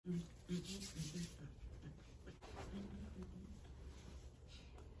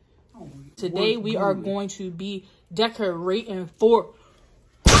Today we are going to be decorating for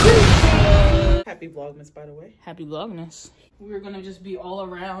Happy Vlogmas, by the way. Happy Vlogmas. We're gonna just be all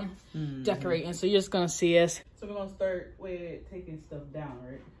around decorating, so you're just gonna see us. So we're gonna start with taking stuff down,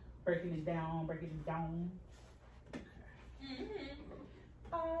 right? Breaking it down, breaking it down.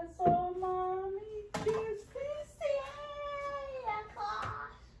 I saw mommy kiss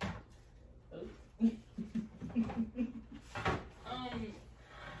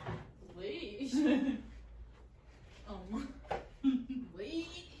Wait. Wait.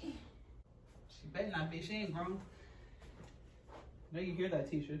 She better not be. She ain't grown. I know you hear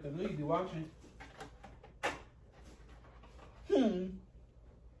that, Tisha, because I know you be watching.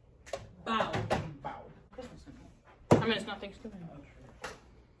 Bow. Bow. Christmas symbol. I mean, it's not Thanksgiving. Oh, true.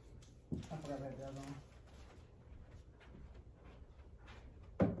 I forgot I had that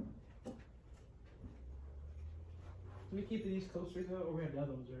on. Let me keep these coasters out, or we have the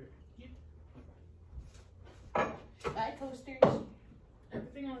other ones, right? Yeah. Bye, coasters.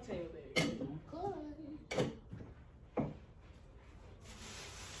 Everything on the table, baby.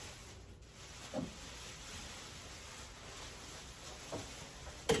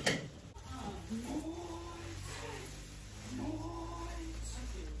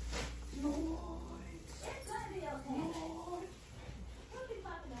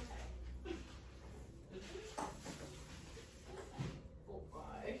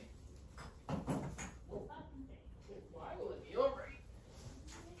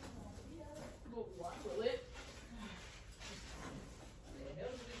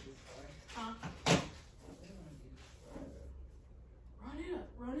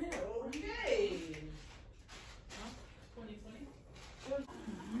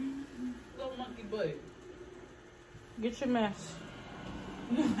 Good. Get your mess.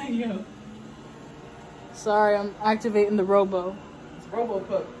 Yo. Sorry, I'm activating the robo. It's robo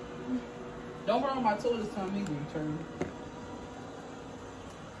cook. Don't run on my toe this time either, you turn.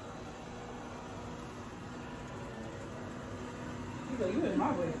 You in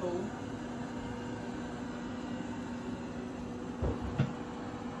my way, fool.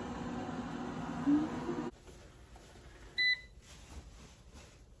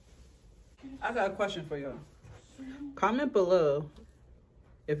 I got a question for y'all. Comment below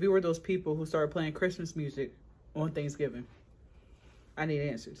if you were those people who started playing Christmas music on Thanksgiving. I need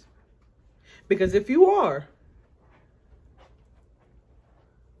answers. Because if you are...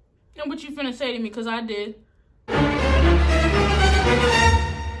 And what you finna say to me, because I did.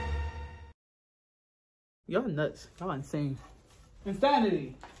 Y'all nuts. Y'all insane.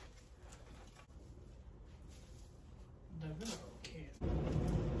 Insanity.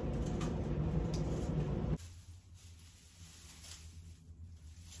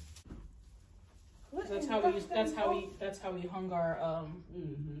 That's how we hung our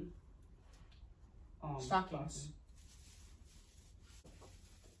stockings.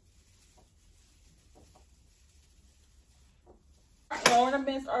 Our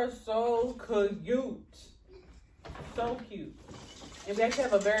ornaments are so cute. So cute. And we actually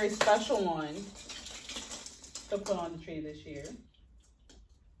have a very special one to put on the tree this year.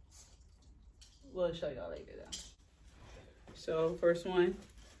 We'll show y'all later though. So first one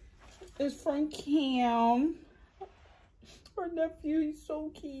is from Cam. Her nephew, he's so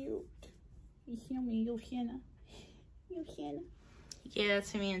cute. You hear me, Yoshina? Yoshina? Yeah,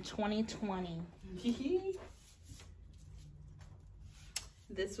 to me in 2020.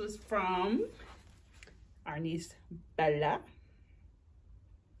 This was from our niece Bella.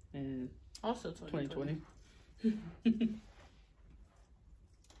 And also 2020.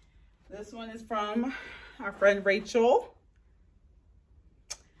 This one is from our friend Rachel.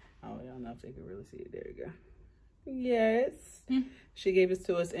 Oh, y'all know if they can really see it. There you go. Yes. She gave it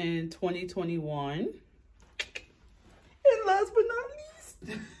to us in 2021. And last but not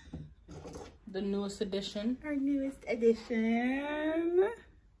least, the newest edition. Our newest edition.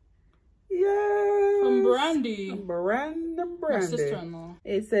 Yes. From Brandy. My sister-in-law.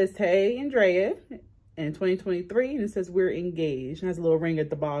 It says, "Hey, Andrea," in 2023. And it says, "We're engaged." And has a little ring at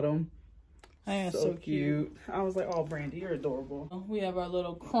the bottom. So cute. I was like, oh, Brandy, you're adorable. We have our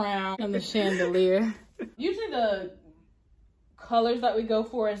little crown and the chandelier. Usually the colors that we go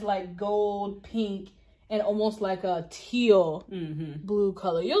for is like gold, pink, and almost like a teal blue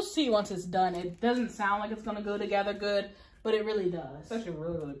color. You'll see once it's done. It doesn't sound like it's going to go together good, but it really does. It's actually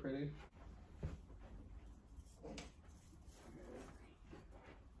really, really pretty.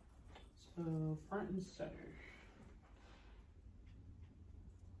 So front and center.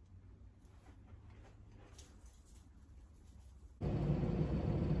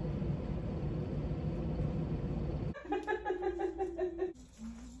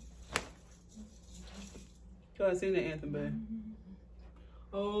 Go ahead, sing the anthem, babe.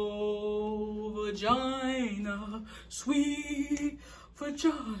 Oh, vagina, sweet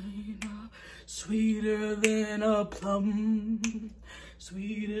vagina, sweeter than a plum,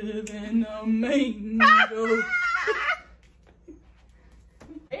 sweeter than a mango.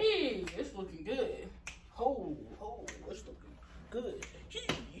 Hey, it's looking good. Ho, ho, it's looking good. Hee,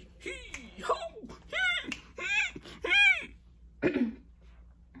 hee, ho, hee.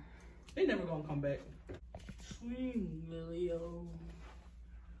 They never gonna come back. Swing, Lily-o.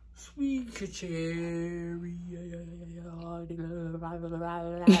 Sweet cherry. You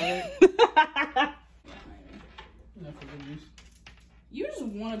just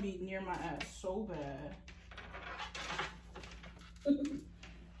want to be near my ass so bad.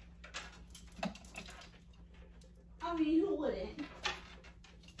 I mean, who wouldn't?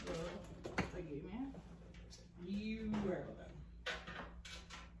 Thank you, man. You were okay.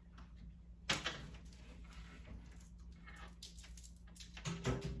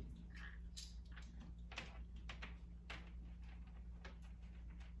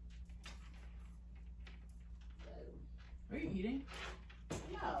 Are you eating?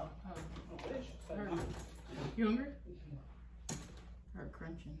 No. Oh, I wish. you hungry? Or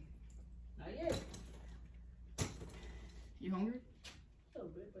crunching? Not yet. You hungry? A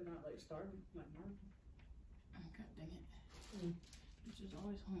little bit, but not like starving. Like Marvin. God dang it. Bitch is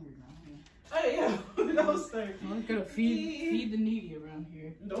always hungry around here. Hey, yeah. Don't start. I'm gonna feed the needy around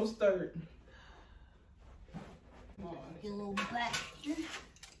here. Don't start. Come on. You little bastard.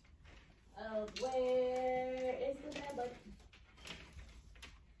 Oh, where is the bad button?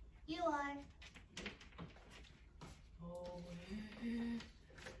 You are. Oh, where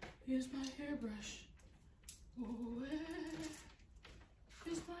is my hairbrush? Oh, where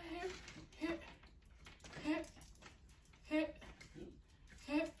is my hair?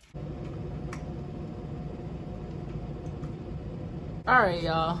 Alright,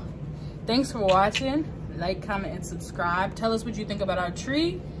 y'all. Thanks for watching. Like, comment, and subscribe. Tell us what you think about our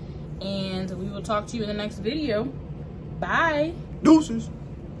tree. And we will talk to you in the next video. Bye. Deuces.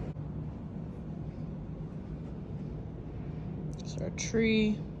 It's our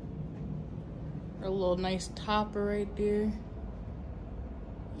tree. Our little nice topper right there.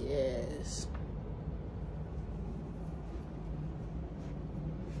 Yes.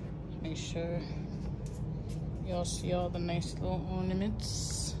 Make sure y'all see all the nice little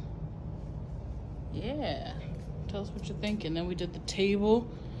ornaments. Yeah. Tell us what you're thinking. Then we did the table.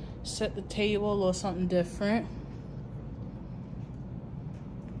 Set the table, a little something different.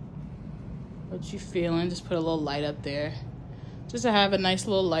 What you feeling? Just put a little light up there. Just to have a nice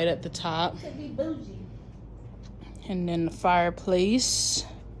little light at the top. Could be bougie. And then the fireplace.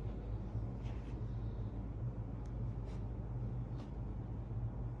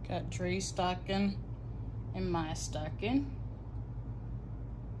 Got Dre's stocking and my stocking.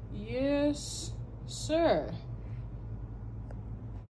 Yes, sir.